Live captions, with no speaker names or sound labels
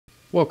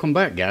Welcome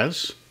back,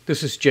 guys.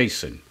 This is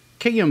Jason,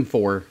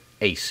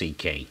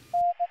 KM4ACK.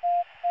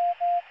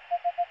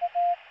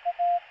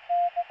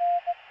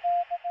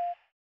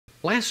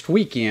 Last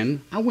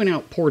weekend, I went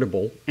out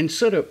portable and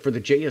set up for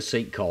the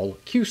JS8 Call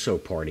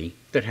QSO party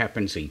that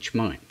happens each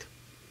month.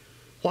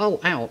 While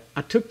out,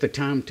 I took the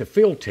time to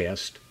field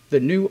test the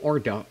new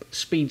ARDOP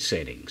speed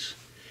settings.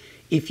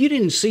 If you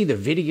didn't see the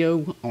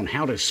video on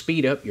how to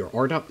speed up your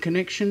ARDOP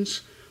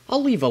connections,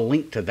 I'll leave a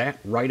link to that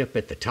right up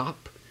at the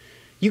top.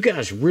 You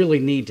guys really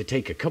need to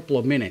take a couple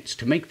of minutes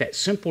to make that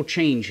simple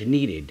change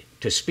needed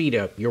to speed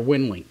up your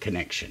WinLink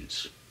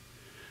connections.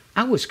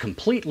 I was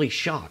completely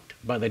shocked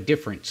by the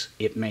difference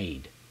it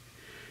made.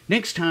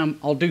 Next time,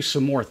 I'll do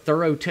some more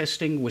thorough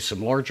testing with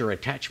some larger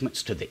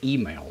attachments to the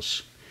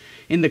emails.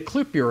 In the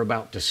clip you're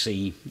about to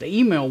see, the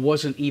email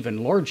wasn't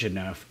even large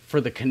enough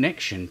for the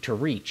connection to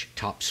reach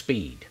top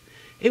speed.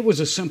 It was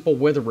a simple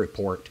weather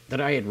report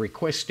that I had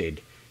requested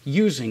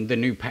using the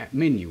new PAT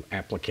menu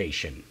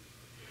application.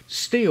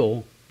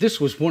 Still,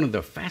 this was one of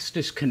the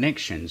fastest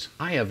connections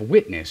I have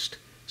witnessed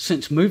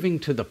since moving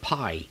to the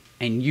Pi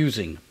and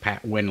using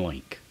PAT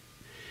WinLink.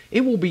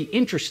 It will be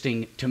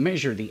interesting to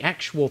measure the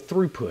actual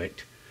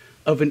throughput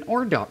of an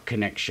ARDOP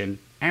connection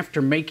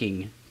after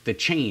making the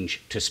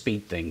change to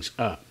speed things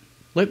up.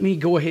 Let me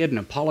go ahead and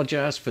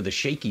apologize for the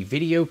shaky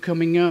video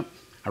coming up.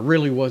 I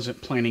really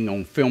wasn't planning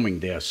on filming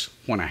this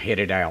when I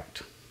headed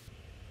out.